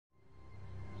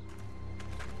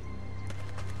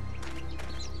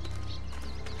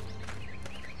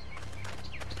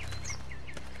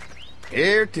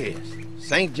Here it is.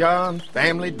 St. John's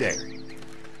Family Dairy.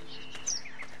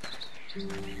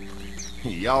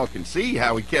 Y'all can see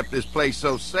how we kept this place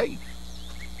so safe.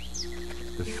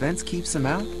 The fence keeps them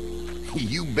out?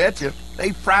 You betcha.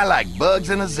 They fry like bugs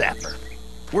in a zapper.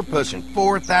 We're pushing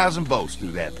 4,000 volts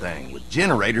through that thing with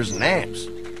generators and amps.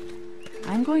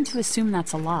 I'm going to assume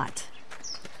that's a lot.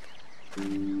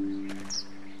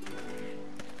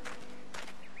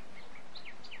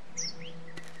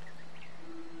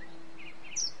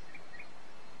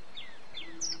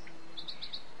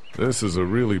 This is a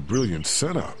really brilliant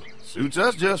setup. Suits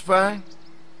us just fine.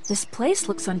 This place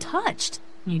looks untouched.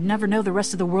 You'd never know the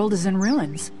rest of the world is in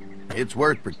ruins. It's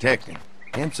worth protecting.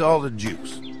 Hence all the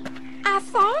juice. I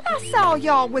thought I saw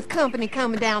y'all with company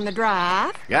coming down the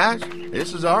drive. Guys,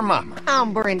 this is our mama.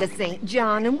 I'm Brenda St.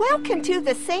 John, and welcome to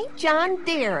the St. John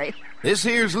Dairy. This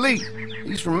here's Lee.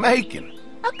 He's from Macon.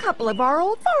 A couple of our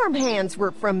old farm hands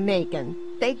were from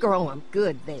Macon. They grow 'em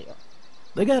good there.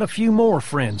 They got a few more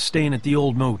friends staying at the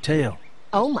old motel.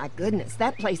 Oh my goodness,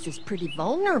 that place is pretty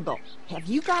vulnerable. Have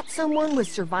you got someone with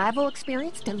survival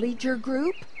experience to lead your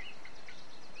group?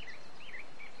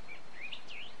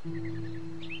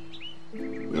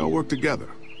 We all work together.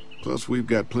 Plus, we've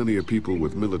got plenty of people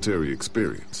with military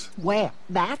experience. Well,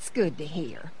 that's good to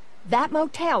hear. That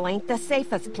motel ain't the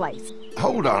safest place.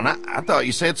 Hold on, I thought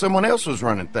you said someone else was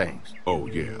running things. Oh,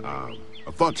 yeah,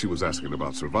 I thought she was asking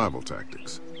about survival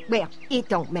tactics. Well, it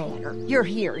don't matter. You're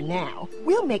here now.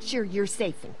 We'll make sure you're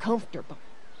safe and comfortable.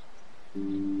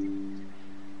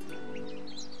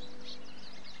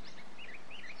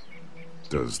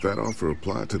 Does that offer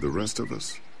apply to the rest of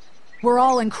us? We're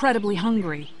all incredibly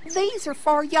hungry. These are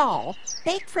for y'all.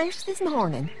 Baked fresh this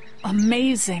morning.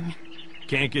 Amazing.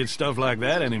 Can't get stuff like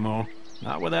that anymore.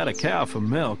 Not without a cow for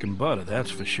milk and butter,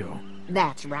 that's for sure.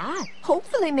 That's right.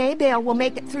 Hopefully Maybelle will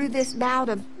make it through this bout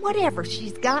of whatever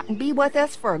she's got and be with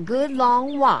us for a good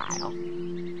long while.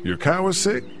 Your cow is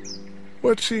sick?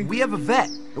 What's she? We have a vet.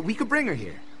 We could bring her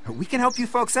here. We can help you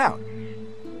folks out.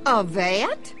 A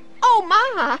vet? Oh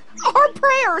my! Our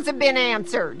prayers have been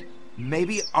answered.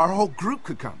 Maybe our whole group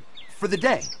could come. For the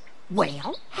day.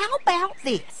 Well, how about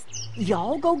this?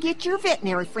 Y'all go get your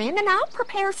veterinary friend and I'll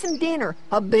prepare some dinner.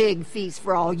 A big feast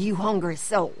for all you hungry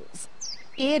souls.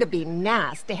 It'd be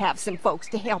nice to have some folks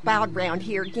to help out around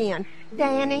here again.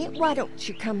 Danny, why don't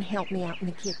you come help me out in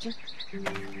the kitchen?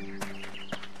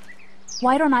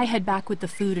 Why don't I head back with the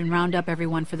food and round up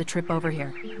everyone for the trip over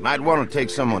here? Might want to take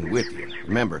someone with you.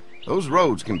 Remember, those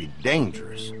roads can be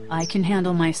dangerous. I can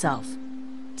handle myself.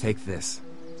 Take this.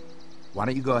 Why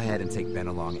don't you go ahead and take Ben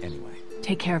along anyway?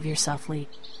 Take care of yourself, Lee.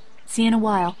 See you in a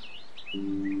while.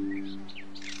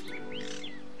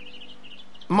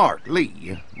 Mark,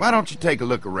 Lee, why don't you take a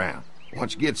look around?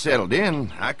 Once you get settled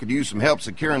in, I could use some help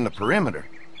securing the perimeter.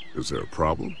 Is there a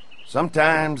problem?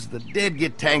 Sometimes the dead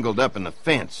get tangled up in the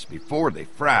fence before they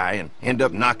fry and end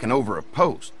up knocking over a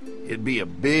post. It'd be a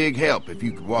big help if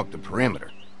you could walk the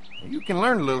perimeter. You can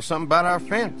learn a little something about our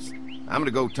fence. I'm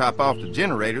gonna go top off the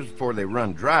generators before they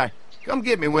run dry. Come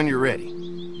get me when you're ready.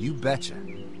 You betcha.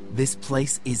 This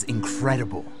place is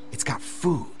incredible. It's got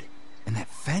food. And that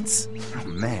fence? Oh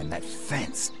man, that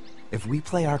fence. If we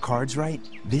play our cards right,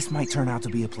 this might turn out to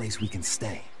be a place we can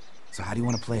stay. So how do you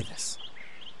want to play this?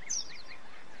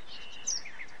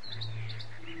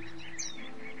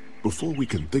 Before we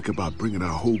can think about bringing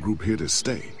our whole group here to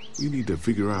stay, we need to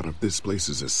figure out if this place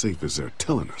is as safe as they're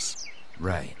telling us.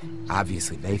 Right.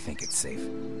 Obviously they think it's safe.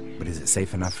 But is it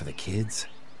safe enough for the kids?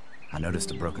 I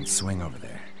noticed a broken swing over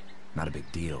there. Not a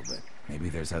big deal, but maybe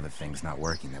there's other things not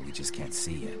working that we just can't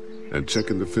see yet. And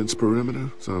checking the fence perimeter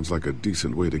sounds like a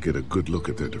decent way to get a good look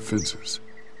at their defenses.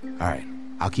 Alright,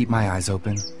 I'll keep my eyes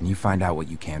open, and you find out what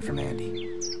you can from Andy.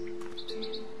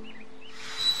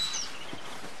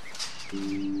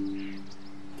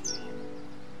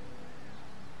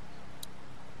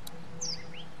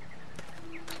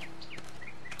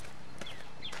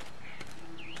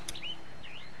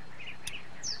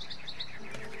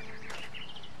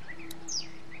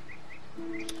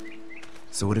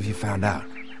 So what have you found out?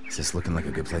 Is this looking like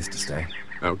a good place to stay?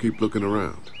 I'll keep looking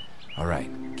around. All right,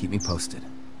 keep me posted.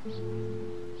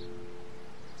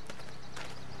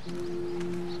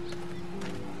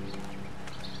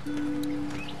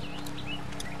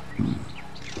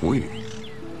 Pointy.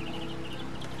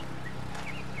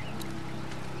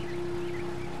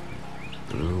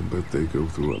 I'll bet they go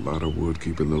through a lot of wood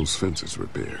keeping those fences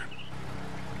repaired.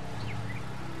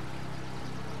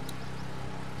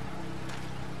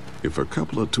 If a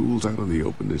couple of tools out in the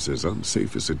open is as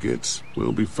unsafe as it gets,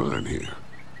 we'll be fine here.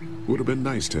 Would have been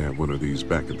nice to have one of these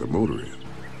back at the motor inn.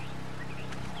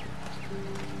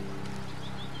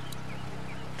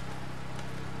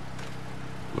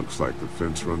 Looks like the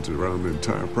fence runs around the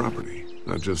entire property,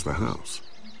 not just the house.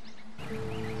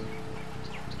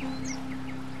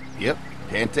 Yep,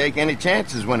 can't take any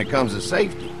chances when it comes to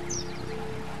safety.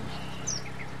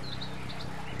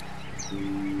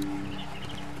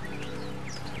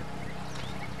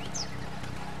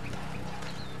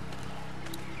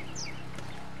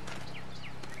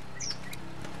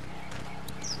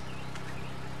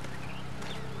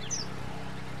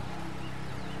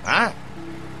 Hi.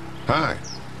 Hi.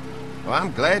 Well,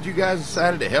 I'm glad you guys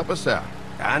decided to help us out.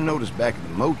 I noticed back at the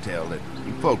motel that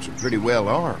you folks are pretty well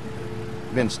armed.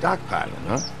 Been stockpiling,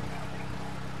 huh?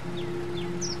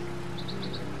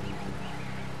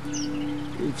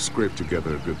 We've scraped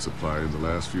together a good supply in the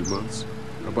last few months.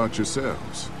 How about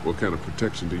yourselves? What kind of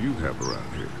protection do you have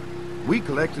around here? We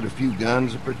collected a few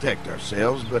guns to protect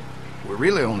ourselves, but we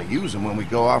really only use them when we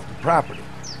go off the property.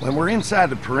 When we're inside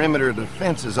the perimeter, the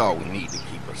fence is all we need to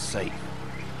keep us safe.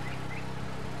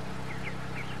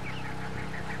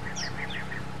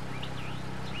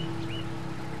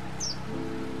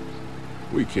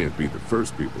 We can't be the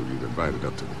first people you've invited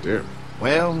up to the dairy.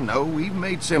 Well, no, we've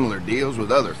made similar deals with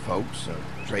other folks,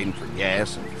 trading for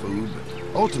gas and food, but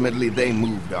ultimately they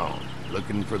moved on,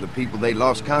 looking for the people they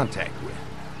lost contact with.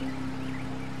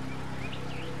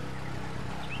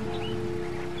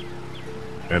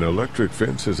 An electric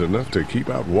fence is enough to keep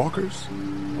out walkers?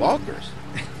 Walkers?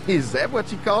 Is that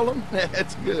what you call them?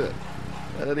 That's good.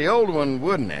 The old one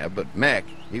wouldn't have, but Mac,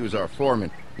 he was our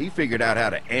foreman, he figured out how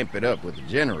to amp it up with the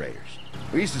generators.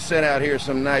 We used to sit out here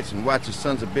some nights and watch the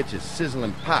sons of bitches sizzle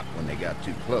and pop when they got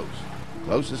too close.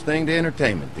 Closest thing to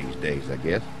entertainment these days, I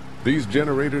guess. These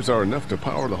generators are enough to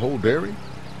power the whole dairy?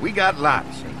 We got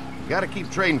lots, and we gotta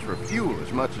keep trading for fuel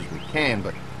as much as we can,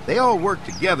 but they all work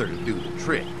together to do the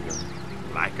trick.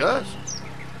 Like us.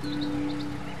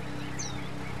 I'm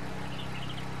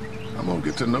gonna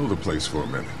get to know the place for a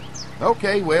minute.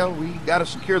 Okay, well, we gotta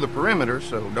secure the perimeter,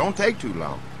 so don't take too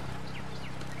long.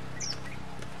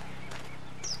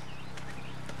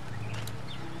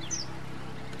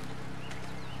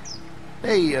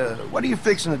 Hey, what are you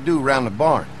fixing to do around the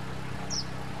barn?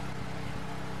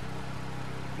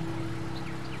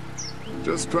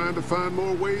 Just trying to find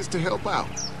more ways to help out.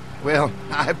 Well,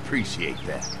 I appreciate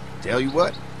that. Tell you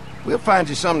what, we'll find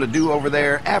you something to do over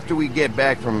there after we get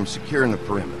back from securing the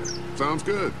perimeter. Sounds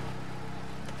good.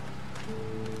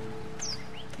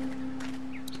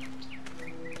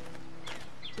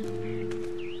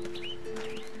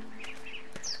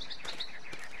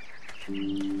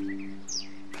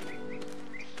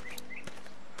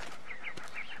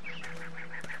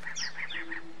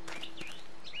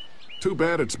 Too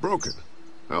bad it's broken.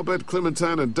 I'll bet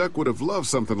Clementine and Duck would have loved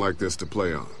something like this to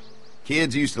play on.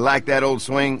 Kids used to like that old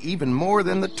swing even more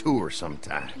than the tour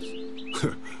sometimes.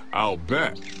 I'll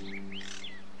bet.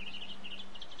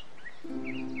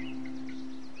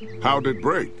 How'd it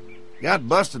break? Got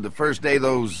busted the first day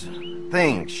those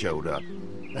things showed up.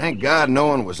 Thank God no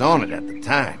one was on it at the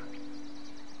time.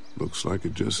 Looks like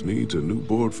it just needs a new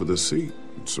board for the seat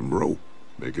and some rope.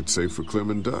 Make it safe for Clem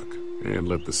and Duck. And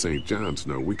let the St. John's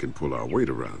know we can pull our weight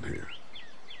around here.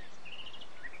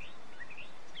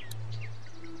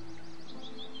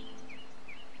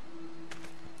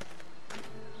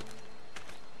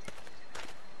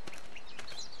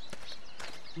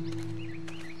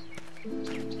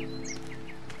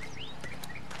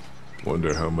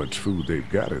 Wonder how much food they've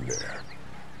got in there.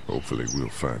 Hopefully we'll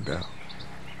find out.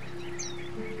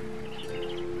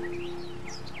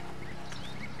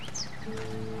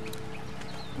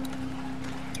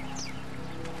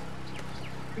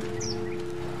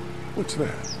 What's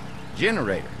that?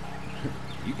 Generator.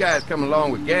 You guys come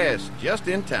along with gas just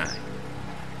in time.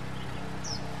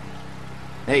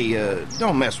 Hey,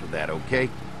 don't mess with that, okay?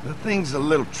 The thing's a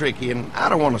little tricky, and I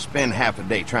don't want to spend half a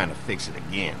day trying to fix it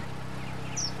again.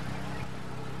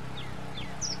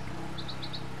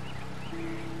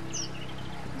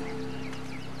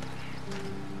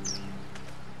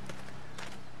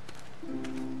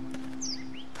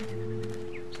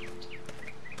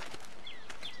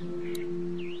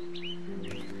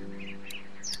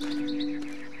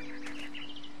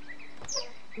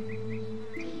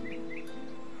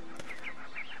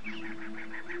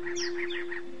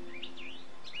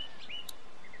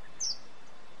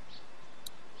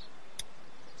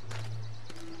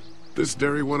 This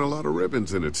dairy won a lot of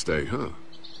ribbons in its day, huh?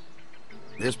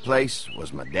 This place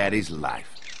was my daddy's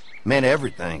life. Meant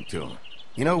everything to him.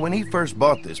 You know, when he first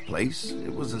bought this place,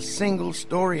 it was a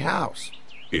single-story house.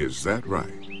 Is that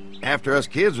right? After us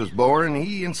kids was born,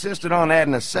 he insisted on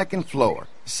adding a second floor.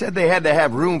 Said they had to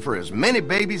have room for as many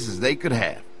babies as they could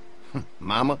have.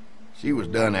 Mama, she was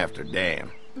done after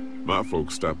Dan. My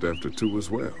folks stopped after 2 as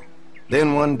well.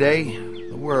 Then one day,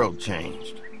 the world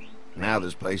changed. Now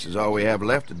this place is all we have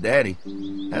left of Daddy.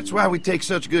 That's why we take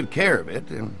such good care of it,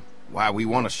 and why we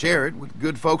want to share it with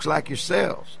good folks like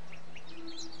yourselves.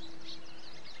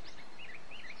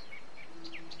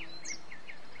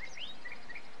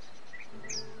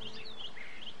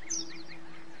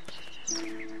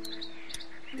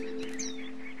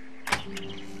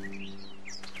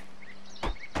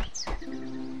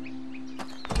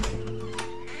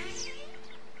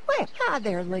 Well, hi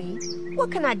there, Lee.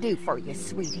 What can I do for you,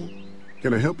 sweetie?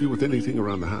 Can I help you with anything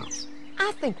around the house?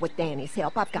 I think with Danny's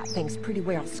help, I've got things pretty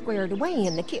well squared away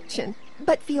in the kitchen.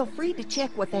 But feel free to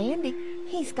check with Andy.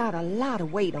 He's got a lot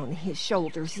of weight on his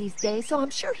shoulders these days, so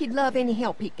I'm sure he'd love any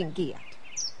help he can get.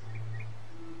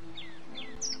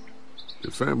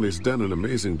 Your family's done an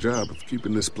amazing job of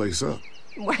keeping this place up.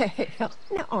 Well,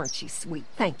 now aren't you sweet?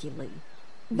 Thank you, Lee.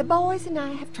 The boys and I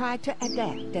have tried to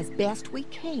adapt as best we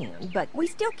can, but we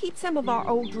still keep some of our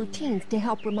old routines to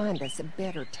help remind us of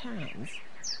better times.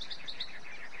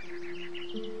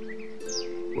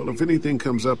 Well, if anything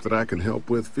comes up that I can help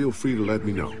with, feel free to let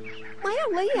me know.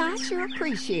 Well, Lee, I sure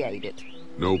appreciate it.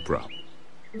 No problem.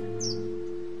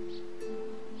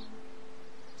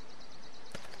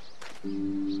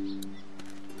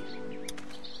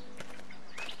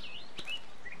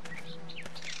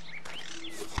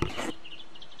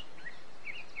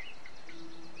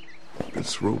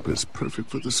 This rope is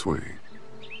perfect for the swing.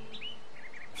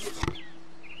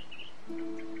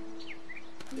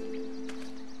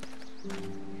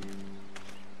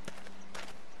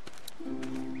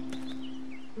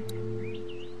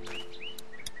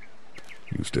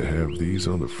 Used to have these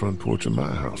on the front porch of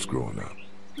my house growing up.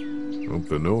 Hope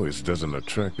the noise doesn't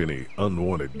attract any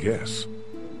unwanted guests.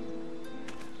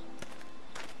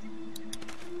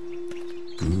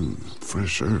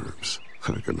 Fresh herbs.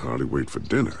 I can hardly wait for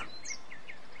dinner.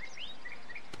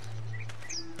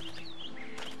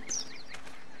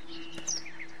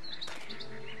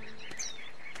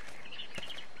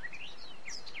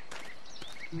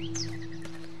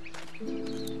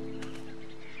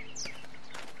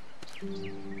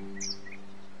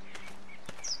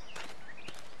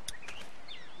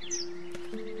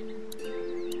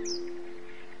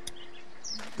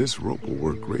 This rope will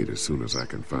work great as soon as I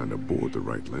can find a board the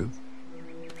right length.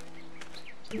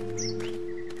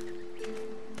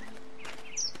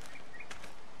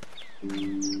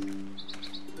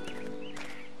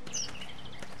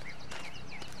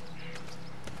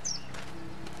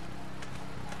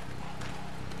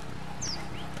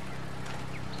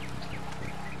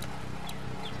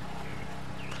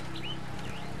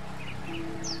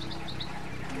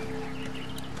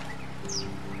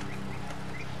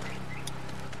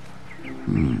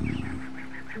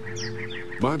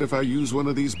 Mind if I use one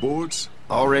of these boards?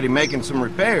 Already making some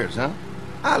repairs, huh?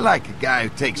 I like a guy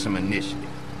who takes some initiative.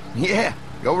 Yeah,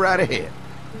 go right ahead.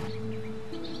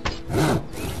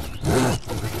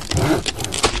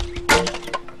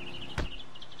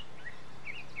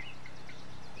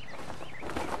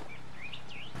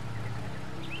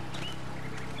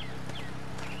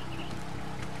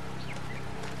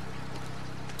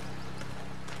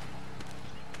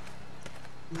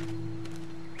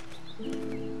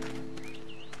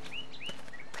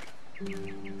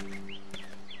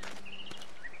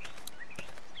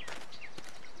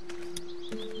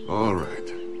 All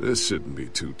right, this shouldn't be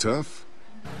too tough.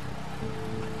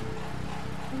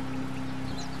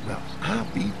 Well, I'll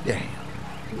be damned.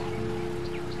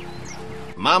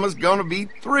 Mama's gonna be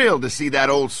thrilled to see that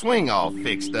old swing all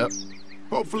fixed up.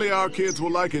 Hopefully our kids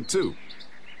will like it too.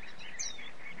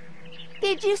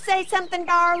 Did you say something,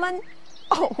 darling?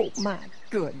 Oh, my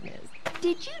goodness.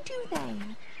 Did you do that?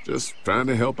 Just trying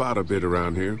to help out a bit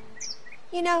around here.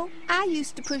 You know, I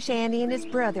used to push Andy and his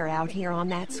brother out here on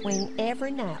that swing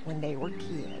every night when they were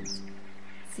kids.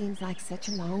 Seems like such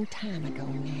a long time ago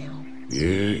now.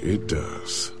 Yeah, it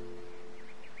does.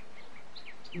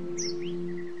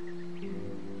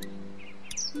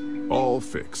 All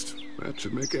fixed. That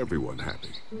should make everyone happy.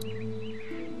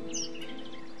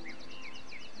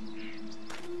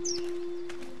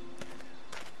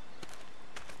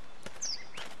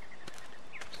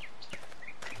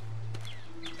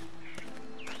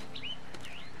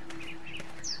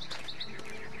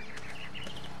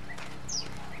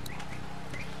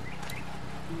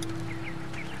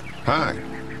 Hi.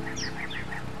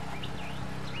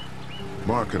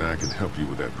 Mark and I can help you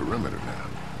with that perimeter now.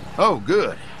 Oh,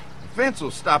 good. The fence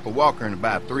will stop a walker in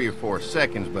about 3 or 4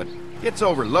 seconds, but gets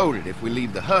overloaded if we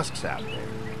leave the husks out there.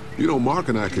 You know, Mark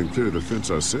and I can clear the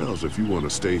fence ourselves if you want to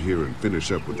stay here and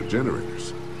finish up with the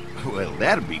generators. Well,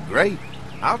 that'd be great.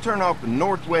 I'll turn off the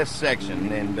northwest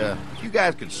section, and if you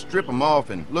guys could strip them off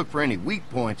and look for any weak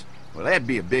points, well, that'd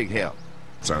be a big help.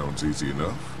 Sounds easy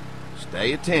enough.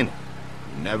 Stay attentive.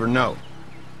 You never know.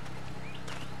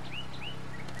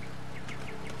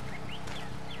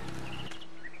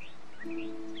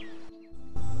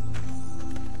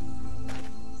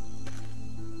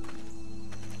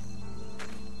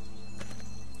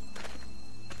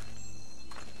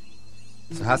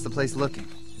 So how's the place looking?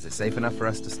 Is it safe enough for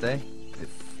us to stay?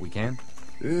 If we can?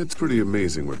 It's pretty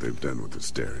amazing what they've done with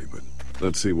this dairy, but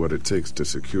let's see what it takes to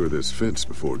secure this fence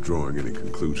before drawing any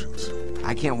conclusions.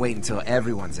 I can't wait until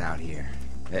everyone's out here.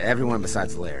 Everyone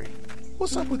besides Larry.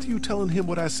 What's up with you telling him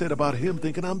what I said about him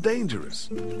thinking I'm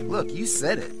dangerous? Look, you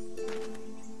said it.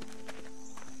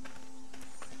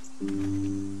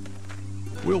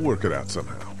 We'll work it out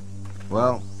somehow.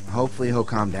 Well, hopefully he'll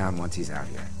calm down once he's out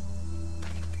here.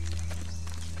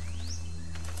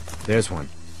 There's one.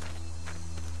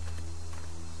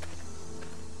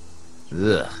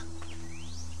 Ugh.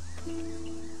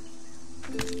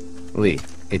 Lee,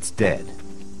 it's dead.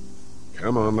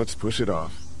 Come on, let's push it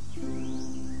off.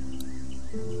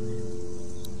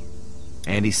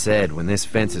 Andy said when this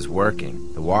fence is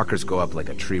working, the walkers go up like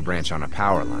a tree branch on a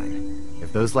power line.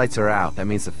 If those lights are out, that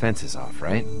means the fence is off,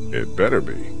 right? It better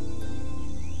be.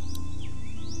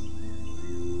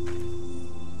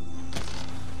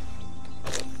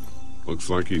 Looks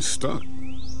like he's stuck.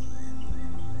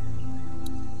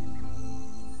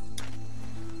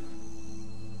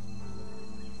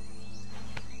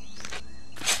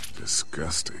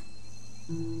 Disgusting.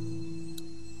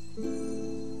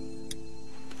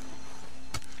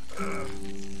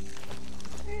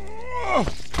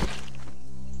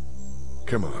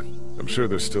 Come on. I'm sure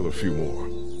there's still a few more.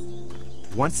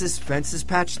 Once this fence is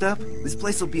patched up, this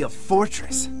place will be a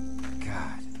fortress.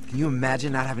 God, can you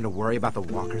imagine not having to worry about the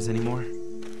walkers anymore?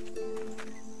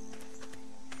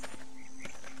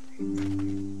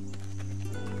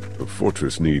 The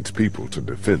fortress needs people to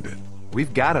defend it.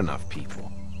 We've got enough people.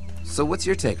 So what's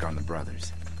your take on the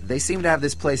brothers? They seem to have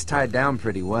this place tied down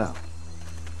pretty well.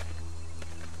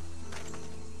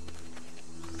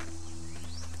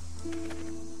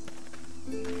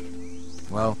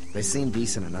 Well, they seem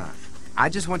decent enough. I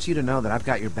just want you to know that I've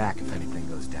got your back if anything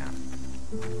goes down.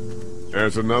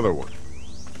 There's another one.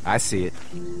 I see it.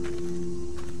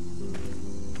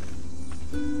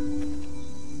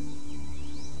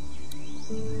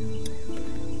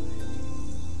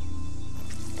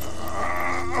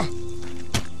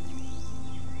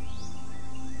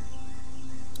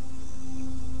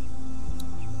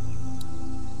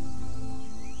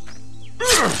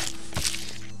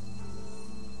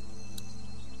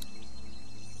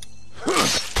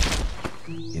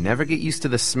 You never get used to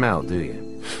the smell, do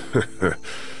you?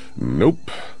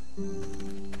 Nope.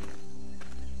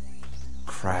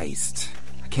 Christ.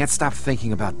 I can't stop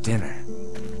thinking about dinner.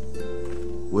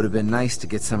 Would have been nice to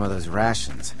get some of those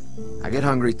rations. I get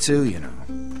hungry too, you know.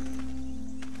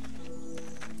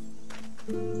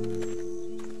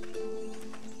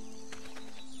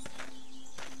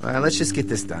 Well, let's just get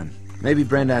this done. Maybe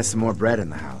Brenda has some more bread in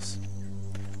the house.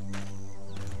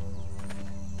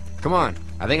 Come on.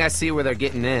 I think I see where they're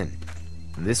getting in.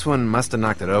 This one must have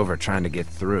knocked it over trying to get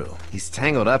through. He's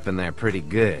tangled up in there pretty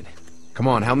good. Come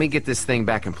on, help me get this thing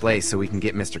back in place so we can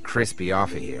get Mr. Crispy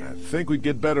off of here. I think we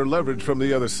get better leverage from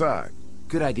the other side.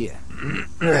 Good idea.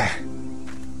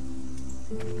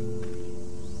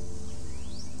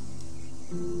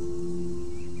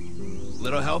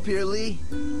 Little help here, Lee?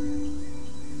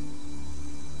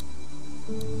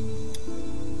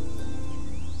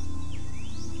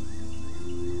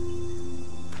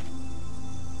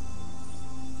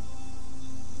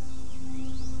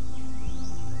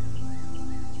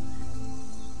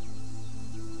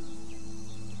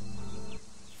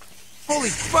 Holy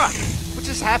fuck! What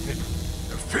just happened?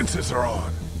 The fences are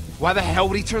on. Why the hell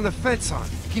would he turn the fence on?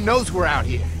 He knows we're out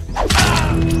here.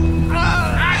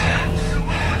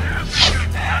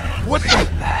 What the?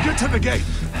 Get to the gate!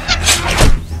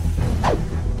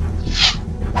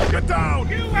 Get down!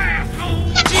 You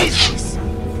asshole! Jesus!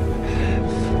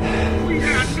 We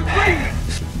had an agreement!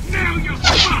 Now you're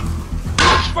fucked!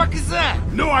 What the fuck is that?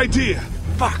 No idea!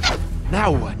 Fuck!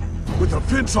 Now what? With the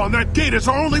fence on that gate, it's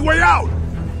our only way out!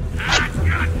 I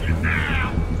got you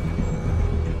now!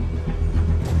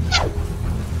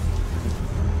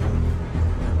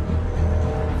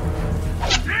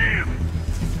 Damn!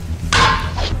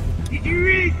 Did you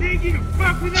really think you could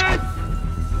fuck with us?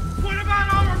 What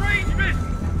about our arrangements?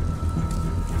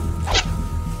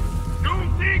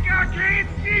 Don't think I can't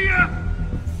see ya!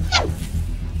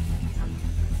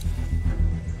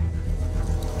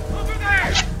 Over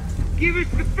there! Give Give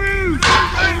us the food!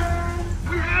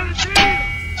 We had a deal!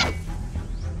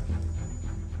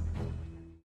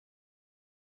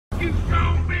 You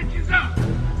son bitches up!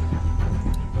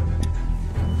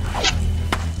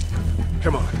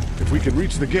 Come on. If we can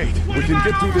reach the gate, we can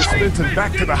get through this fence and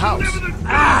back to the house.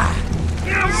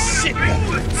 Shit!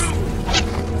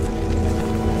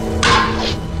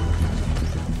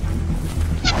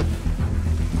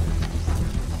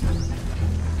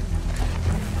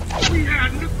 We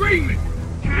had an agreement!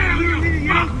 Now you're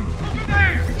fucked! Over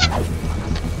there!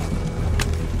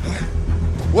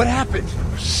 What happened?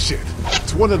 Shit.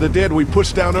 It's one of the dead we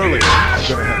pushed down earlier. I'm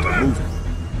gonna have to move him.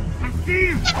 I see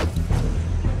him!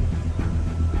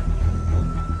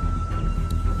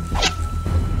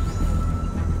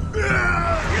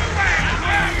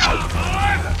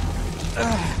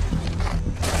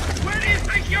 Where do you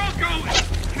think you're going?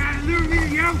 Trying to lure me to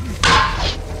the open.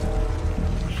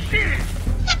 Shit!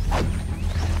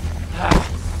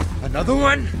 Another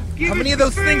one? Give How us many of the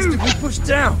those things food. did we push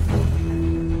down?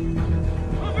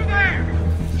 Over there!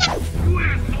 You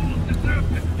assholes deserve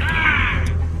to die!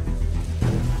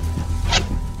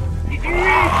 Did you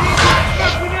really think you were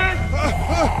stuck with us?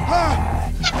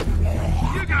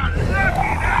 You got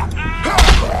lucky that time!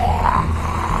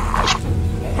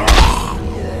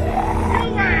 You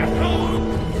assholes!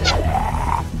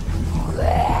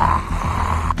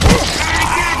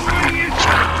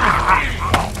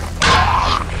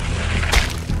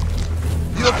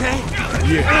 You okay?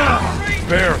 Yeah.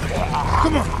 Barely.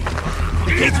 Come on.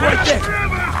 The gate's right there.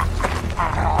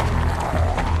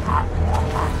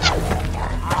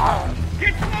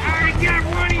 Get I got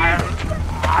one of you!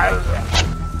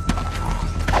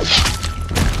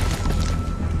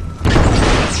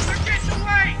 Get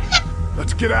away!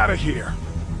 Let's get out of here.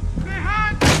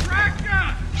 Behind the tractor!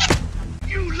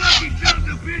 You lucky sons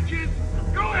of bitches!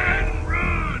 Go ahead and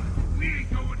run! We ain't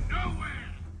going nowhere!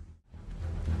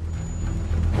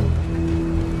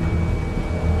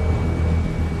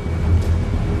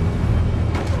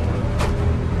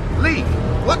 Lee,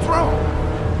 what's wrong?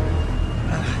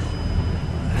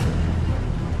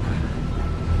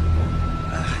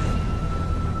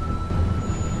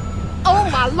 Oh,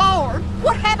 my Lord!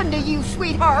 What happened to you,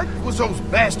 sweetheart? It was those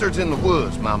bastards in the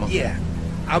woods, Mama. Yeah.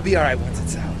 I'll be alright once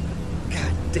it's out.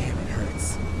 God damn, it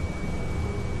hurts.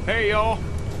 Hey, y'all.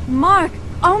 Mark!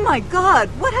 Oh my god,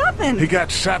 what happened? He got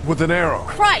shot with an arrow.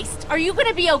 Christ, are you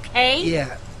gonna be okay?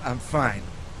 Yeah, I'm fine.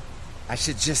 I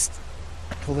should just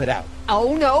pull it out.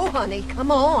 Oh, no, honey.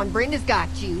 Come on. Brenda's got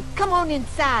you. Come on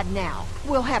inside now.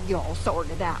 We'll have you all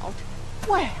sorted out.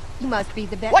 Well, you must be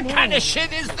the veterinarian. What kind of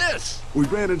shit is this? We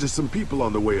ran into some people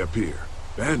on the way up here.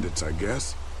 Bandits, I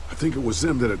guess. I think it was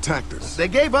them that attacked us. They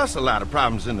gave us a lot of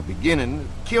problems in the beginning,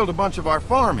 killed a bunch of our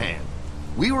farmhands.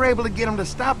 We were able to get them to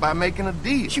stop by making a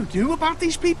deal. You knew about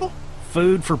these people?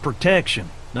 Food for protection.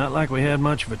 Not like we had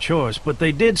much of a choice, but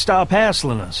they did stop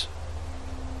hassling us.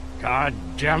 God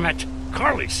damn it.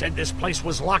 Carly said this place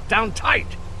was locked down tight.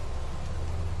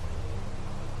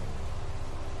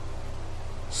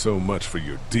 So much for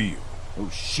your deal.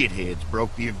 Those shitheads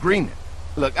broke the agreement.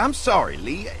 Look, I'm sorry,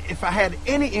 Lee. If I had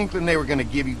any inkling they were gonna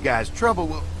give you guys trouble,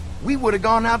 well, we would have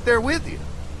gone out there with you.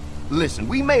 Listen,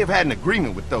 we may have had an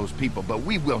agreement with those people, but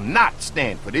we will not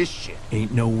stand for this shit.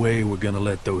 Ain't no way we're gonna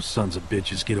let those sons of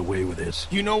bitches get away with this.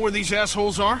 You know where these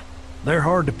assholes are? They're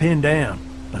hard to pin down,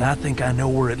 but I think I know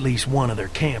where at least one of their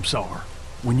camps are.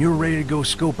 When you're ready to go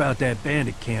scope out that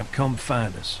bandit camp, come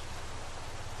find us.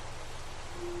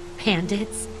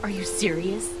 Bandits? Are you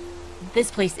serious? This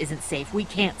place isn't safe. We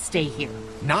can't stay here.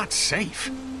 Not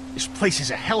safe. This place is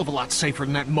a hell of a lot safer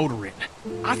than that motor inn.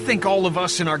 I think all of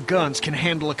us and our guns can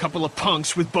handle a couple of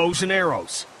punks with bows and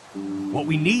arrows. What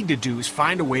we need to do is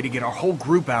find a way to get our whole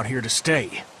group out here to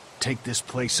stay. Take this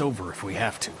place over if we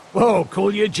have to. Whoa,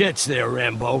 cool your jets there,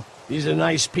 Rambo. These are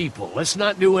nice people. Let's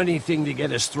not do anything to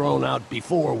get us thrown out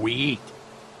before we eat.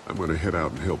 I'm gonna head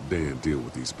out and help Dan deal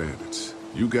with these bandits.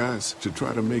 You guys should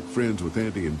try to make friends with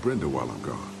Andy and Brenda while I'm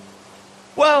gone.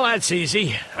 Well, that's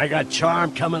easy. I got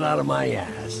charm coming out of my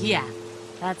ass. Yeah,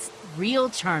 that's real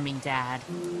charming, Dad.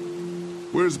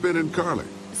 Where's Ben and Carly?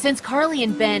 Since Carly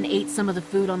and Ben ate some of the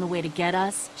food on the way to get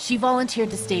us, she volunteered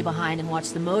to stay behind and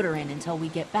watch the motor inn until we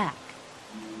get back.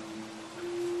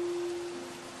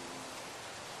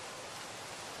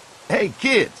 Hey,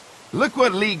 kids, look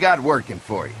what Lee got working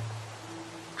for you.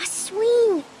 A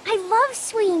swing! I love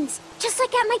swings! Just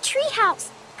like at my treehouse!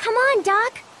 Come on,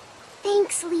 Doc!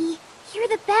 Thanks, Lee. You're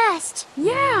the best!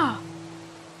 Yeah!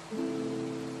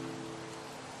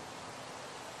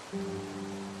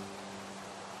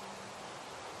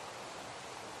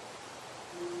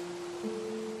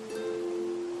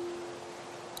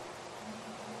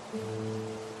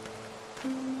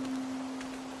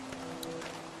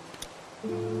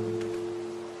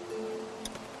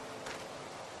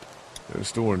 They're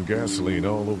storing gasoline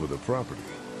all over the property.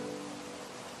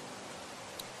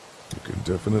 You can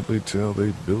definitely tell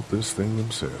they built this thing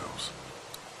themselves.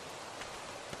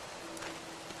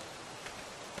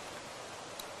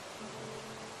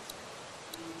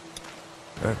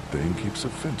 That thing keeps a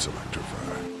fence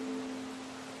electrified.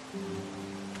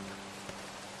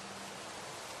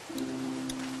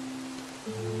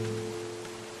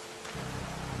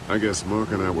 I guess Mark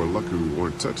and I were lucky we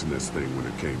weren't touching this thing when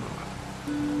it came on.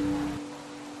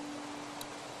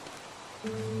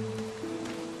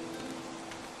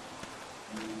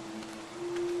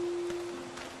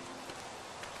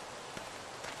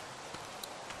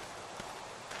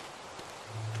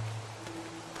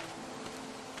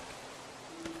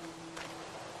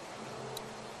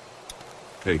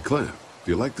 Hey, Clem,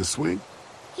 do you like the swing?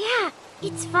 Yeah,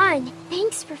 it's fun.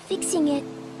 Thanks for fixing it.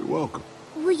 You're welcome.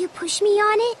 Will you push me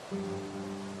on it?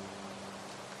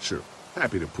 Sure.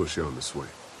 Happy to push you on the swing.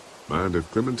 Mind if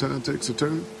Clementine takes a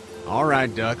turn? All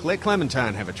right, Duck. Let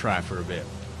Clementine have a try for a bit.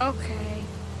 Okay.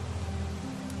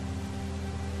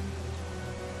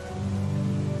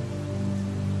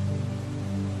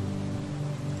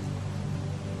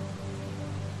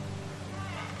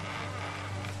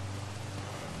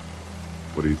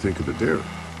 What do you think of the dairy?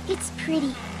 It's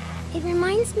pretty. It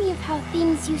reminds me of how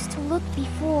things used to look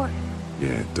before. Yeah,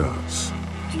 it does.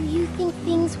 Do you think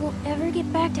things will ever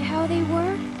get back to how they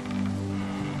were?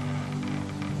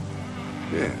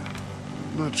 Yeah.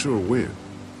 I'm not sure when.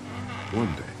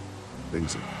 One day,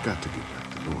 things have got to get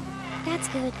back to normal. That's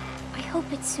good. I hope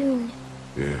it's soon.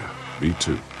 Yeah, me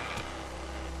too.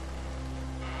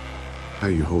 How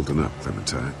you holding up,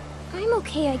 Clementine? I'm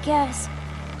okay, I guess.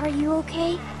 Are you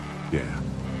okay? Yeah,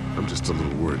 I'm just a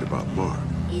little worried about Mark.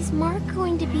 Is Mark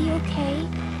going to be okay?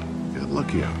 Got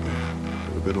lucky out there.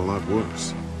 Could have been a lot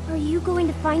worse. Are you going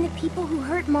to find the people who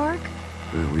hurt Mark?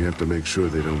 Yeah, we have to make sure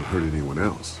they don't hurt anyone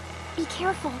else. Be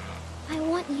careful. I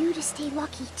want you to stay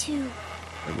lucky, too.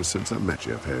 Ever since I met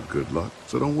you, I've had good luck,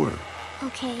 so don't worry.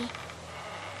 Okay.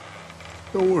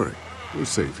 Don't worry. We're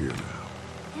safe here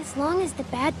now. As long as the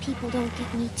bad people don't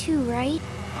get me too, right?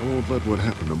 I won't let what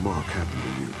happened to Mark happen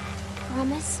to you.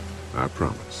 Promise? I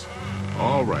promise.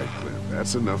 All right, Clem.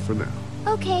 That's enough for now.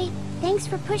 Okay. Thanks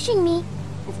for pushing me.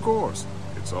 Of course.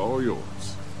 It's all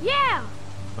yours. Yeah!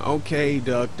 Okay,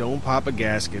 Duck. Don't pop a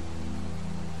gasket.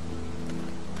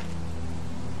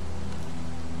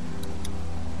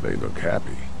 They look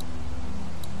happy.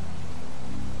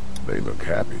 They look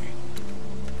happy.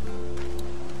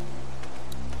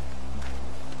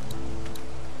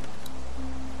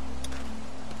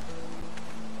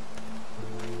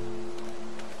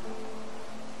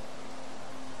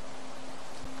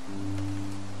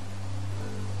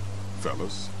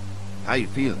 Fellas. How you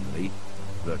feeling, Lee?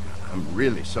 Look, I'm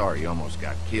really sorry you almost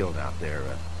got killed out there.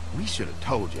 We should have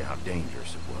told you how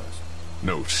dangerous it was.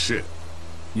 No shit.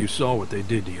 You saw what they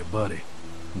did to your buddy.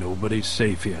 Nobody's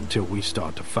safe here until we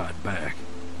start to fight back.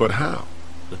 But how?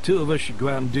 The two of us should go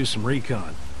out and do some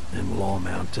recon. Then we'll all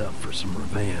mount up for some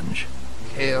revenge.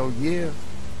 Hell yeah.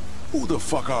 Who the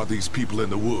fuck are these people in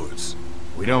the woods?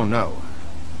 We don't know.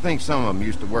 I think some of them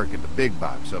used to work at the big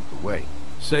box up the way.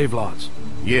 Save lots.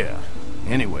 Yeah.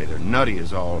 Anyway, they're nutty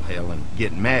as all hell and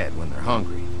get mad when they're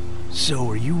hungry. So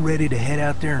are you ready to head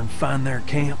out there and find their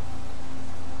camp?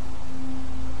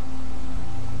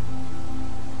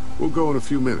 We'll go in a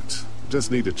few minutes.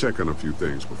 Just need to check on a few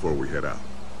things before we head out.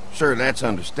 Sure, that's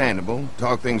understandable.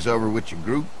 Talk things over with your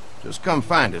group. Just come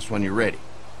find us when you're ready.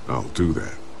 I'll do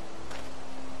that.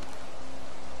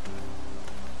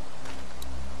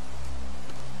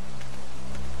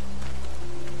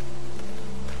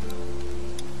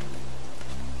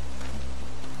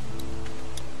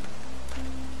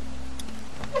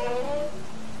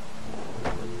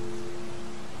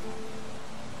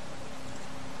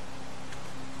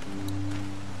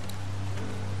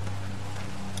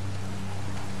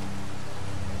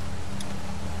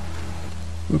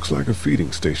 Looks like a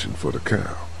feeding station for the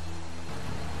cow.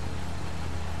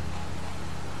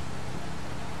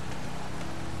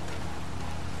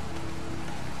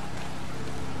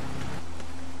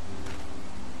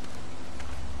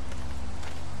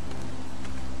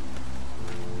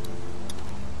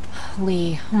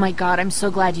 Lee, oh my god, I'm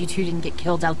so glad you two didn't get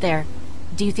killed out there.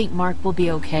 Do you think Mark will be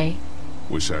okay?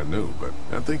 Wish I knew, but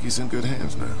I think he's in good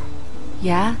hands now.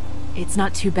 Yeah? It's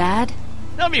not too bad?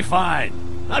 They'll be fine.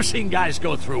 I've seen guys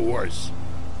go through worse.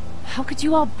 How could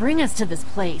you all bring us to this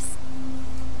place?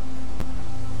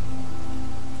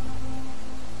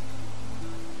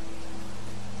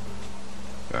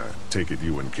 I take it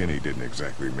you and Kenny didn't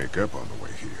exactly make up on the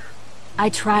way here. I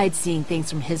tried seeing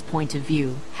things from his point of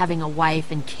view, having a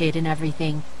wife and kid and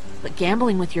everything, but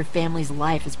gambling with your family's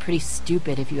life is pretty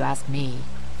stupid if you ask me.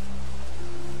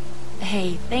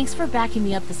 Hey, thanks for backing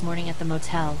me up this morning at the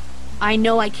motel. I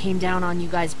know I came down on you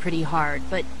guys pretty hard,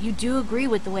 but you do agree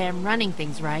with the way I'm running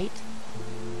things, right?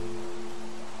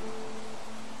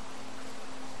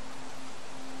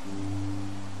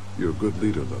 You're a good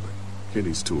leader, Lily.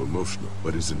 Kenny's too emotional,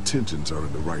 but his intentions are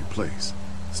in the right place.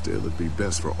 Still, it'd be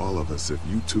best for all of us if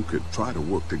you two could try to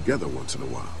work together once in a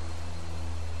while.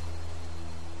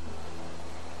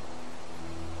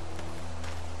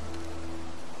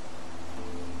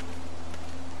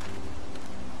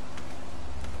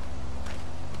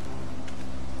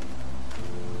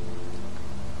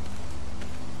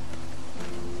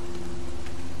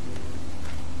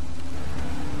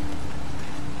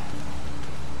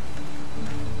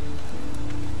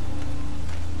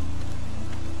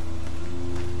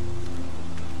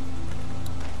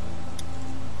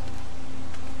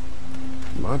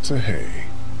 Lots of hay.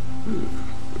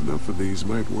 Enough of these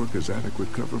might work as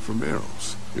adequate cover from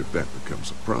arrows, if that becomes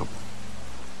a problem.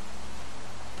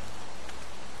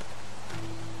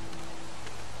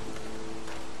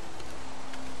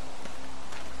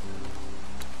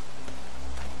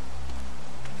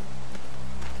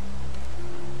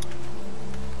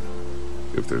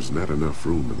 If there's not enough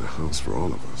room in the house for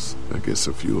all of us, I guess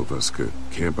a few of us could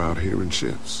camp out here in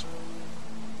shifts.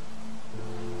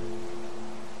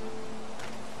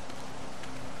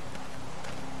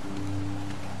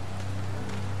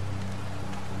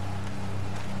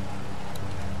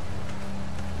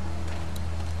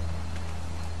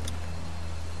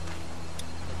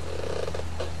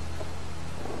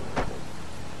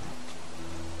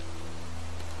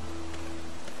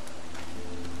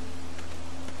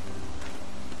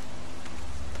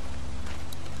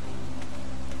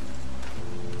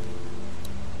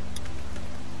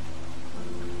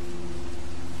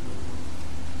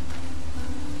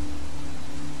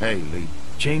 Hey, Lee.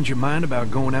 Change your mind about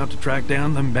going out to track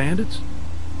down them bandits?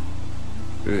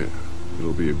 Yeah,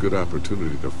 it'll be a good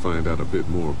opportunity to find out a bit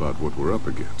more about what we're up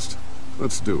against.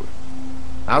 Let's do it.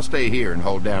 I'll stay here and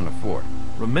hold down the fort.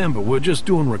 Remember, we're just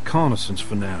doing reconnaissance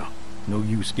for now. No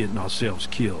use getting ourselves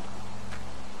killed.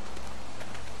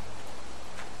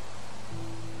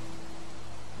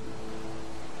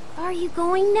 Are you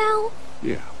going now?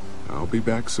 Yeah, I'll be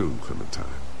back soon, Clementine.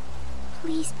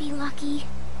 Please be lucky.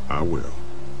 I will.